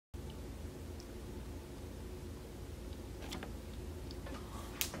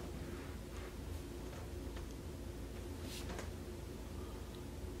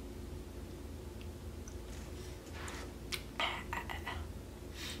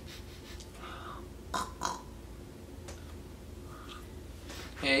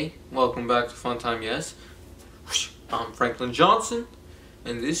Hey, welcome back to Fun Time Yes. I'm Franklin Johnson,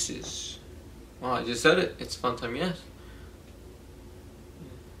 and this is, well, I just said it, it's Fun Time Yes.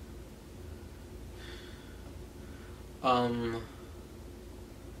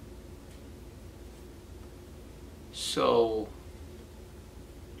 So,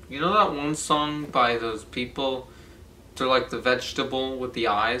 you know that one song by those people? They're like the vegetable with the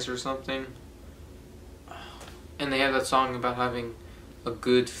eyes or something? And they have that song about having a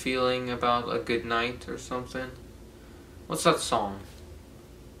good feeling about a good night or something. What's that song?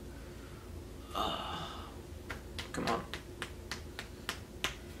 Come on.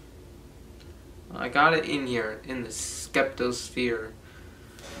 I got it in here, in the Skeptosphere.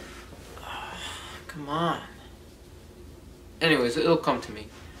 Come on. Anyways, it'll come to me.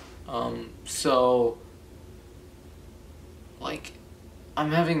 So, like,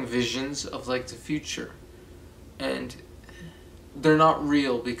 I'm having visions of, like, the future. And they're not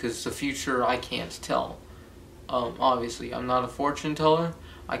real because the future I can't tell. Obviously, I'm not a fortune teller.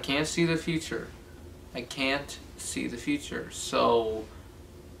 I can't see the future. I can't see the future. So,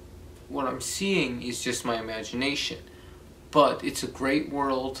 what I'm seeing is just my imagination. But it's a great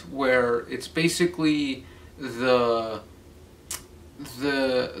world where it's basically the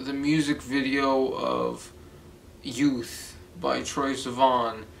music video of Youth by Troye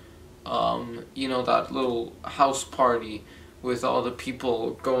Sivan. You know, that little house party with all the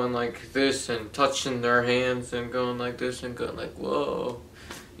people going like this and touching their hands and going like this and going like, whoa.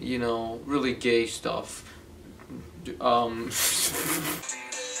 You know, really gay stuff.